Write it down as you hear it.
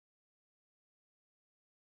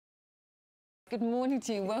Good morning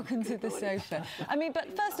to you. Welcome to the sofa. I mean,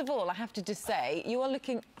 but first of all, I have to just say, you are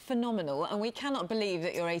looking phenomenal, and we cannot believe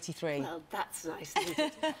that you're 83. Well, that's nice, isn't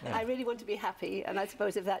it? I really want to be happy, and I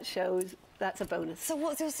suppose if that shows, that's a bonus. So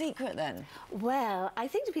what's your secret, then? Well, I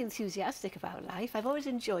think to be enthusiastic about life. I've always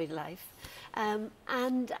enjoyed life.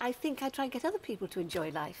 And I think I try and get other people to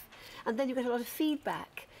enjoy life. And then you get a lot of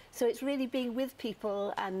feedback. So it's really being with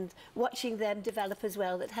people and watching them develop as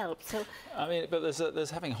well that helps. So I mean, but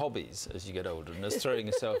there's having hobbies as you get older, and there's throwing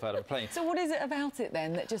yourself out of a plane. So what is it about it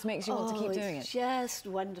then that just makes you want to keep doing it? It's just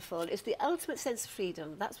wonderful. It's the ultimate sense of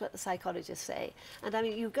freedom. That's what the psychologists say. And I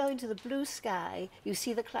mean, you go into the blue sky, you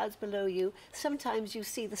see the clouds below you. Sometimes you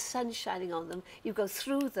see the sun shining on them. You go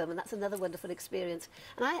through them, and that's another wonderful experience.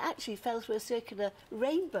 And I actually fell through a circular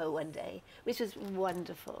rainbow one day, which was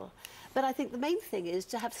wonderful. But I think the main thing is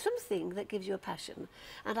to have something that gives you a passion.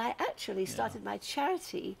 And I actually started my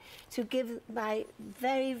charity to give my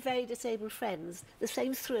very, very disabled friends the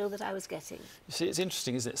same thrill that I was getting. You see, it's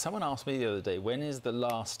interesting, isn't it? Someone asked me the other day, when is the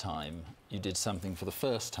last time you did something for the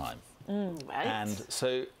first time? Right. And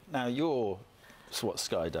so now you're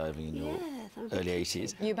skydiving in your early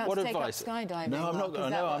 80s. You're about to take up skydiving? No, I'm not. No,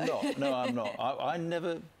 I'm not. No, I'm not. I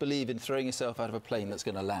never believe in throwing yourself out of a plane that's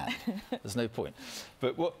going to land. There's no point.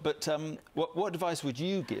 But what advice would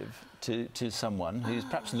you give to someone who's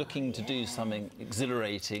perhaps looking to do something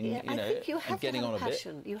exhilarating, you know, I think you have and getting to have on a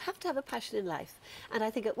bit? You have to have a passion in life. And I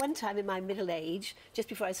think at one time in my middle age, just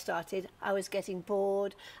before I started, I was getting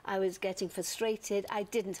bored, I was getting frustrated, I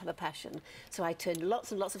didn't have a passion. So I turned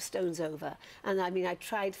lots and lots of stones over. And I mean, I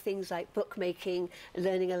tried things like bookmaking,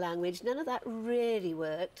 learning a language. None of that really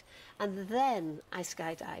worked. And then I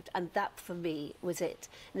skydived, and that for me was it.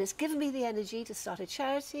 And it's given me the energy to start a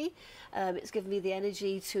charity. It's given me the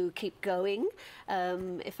energy to keep going.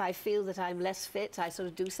 If I feel that I'm less fit, I sort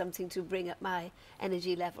of do something to bring up my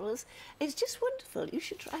energy levels. It's just wonderful. You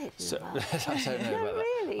should try it. So, I don't know about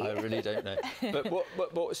really. that. I really don't know.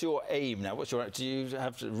 But what's your aim now? Do you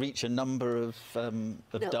have to reach a number of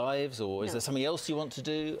dives, or is there something else you want to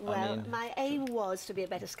do? Well, I mean, my aim was to be a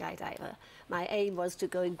better skydiver. My aim was to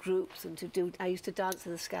go in groups and to do. I used to dance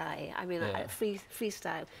in the sky. I mean,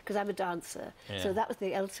 freestyle, because I'm a dancer. Yeah. So that was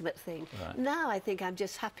the ultimate thing. Right. Now I think I'm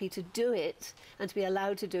just happy to do it and to be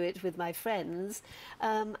allowed to do it with my friends.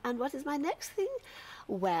 And what is my next thing?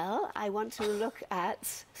 Well, I want to look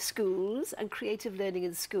at schools and creative learning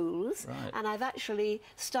in schools. Right. And I've actually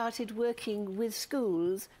started working with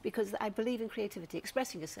schools because I believe in creativity,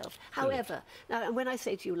 expressing yourself. However, now, and when I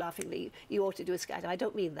say to you laughingly, you ought to do a skydive, I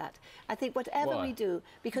don't mean that. I think whatever we do,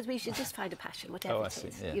 because we should just find a passion, whatever it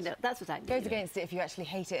is. Yes. You know, that's what I mean. Goes against it if you actually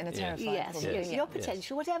hate it and are terrified. Yes, your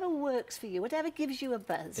potential, whatever works for you, whatever gives you a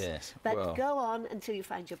buzz. Yes. But go on until you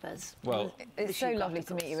find your buzz. Well, it's so lovely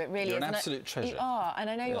to meet you. It really is. You're an absolute treasure. You are, and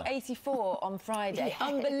I know you're 84 on Friday. Yes.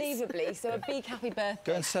 Unbelievably. So a big happy birthday.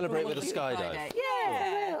 Go and celebrate with a skydive.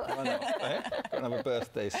 Yeah. Why not? Go and have a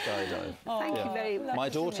birthday skydive. Thank you very much. My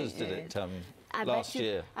daughters did it last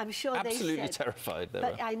year. I'm sure absolutely they said, terrified.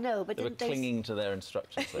 I know, but they were clinging to their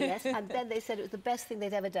instructions. Yes, and then they said it was the best thing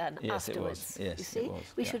they'd ever done afterwards. It was. Yes, you see, it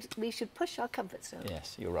was. We should push our comfort zone.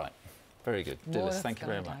 Yes, you're right. Very good. Dilys, thank you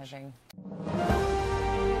very much.